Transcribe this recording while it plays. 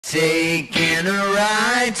Taking a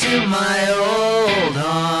ride to my old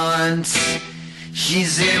haunts.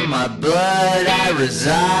 She's in my blood, I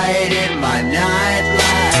reside in my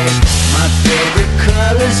nightlife. My favorite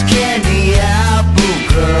color's candy apple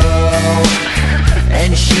girl,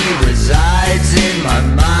 and she resides in my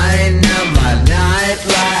mind of my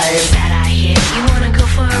nightlife. That I hear you wanna go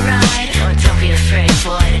for a ride? Oh, don't be afraid,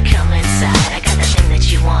 boy, to come inside. I got the thing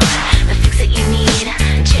that you want, the fix that you need.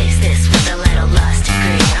 Chase this with a little lust and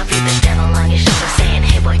greed. I'll be the devil on your shoulder saying,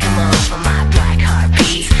 hey boy, come over. My black heart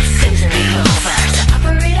beats, sings in the clover. So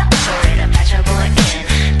operator, patch our boy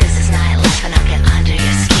in. This is nightlife and I'll get under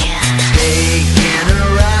your skin. Taking a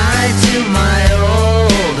ride to my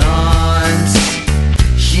old haunts.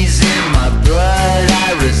 She's in my blood,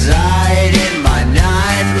 I reside in my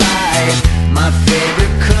nightlife. My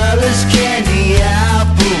favorite color's candy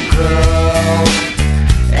apple girl,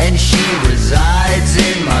 and she resides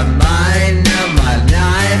in my mind of my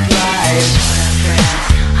nightlife. Short of breath,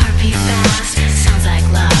 heartbeat fast, sounds like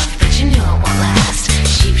love, but you knew it won't last.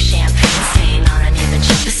 Cheap champagne stain on uneven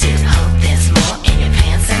check the suit. Hope there's more in your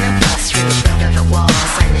pants and a bus route. Velvet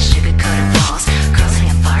walls and the sugar-coated walls. Girls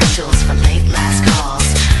hanging bar stools for late last calls.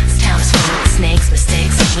 This town is full of snakes,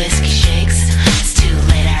 mistakes, and whiskey shakes. It's too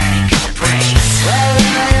late, I already got the brakes. Well,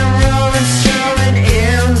 I am rolling, strolling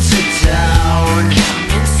into town. Come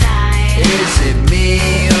inside. Is it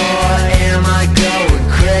me or am I going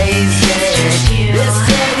crazy? It's just you. This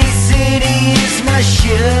steady city is my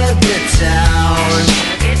sugar town.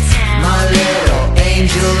 Sugar town. My little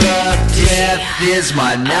angel of death is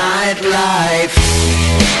my night.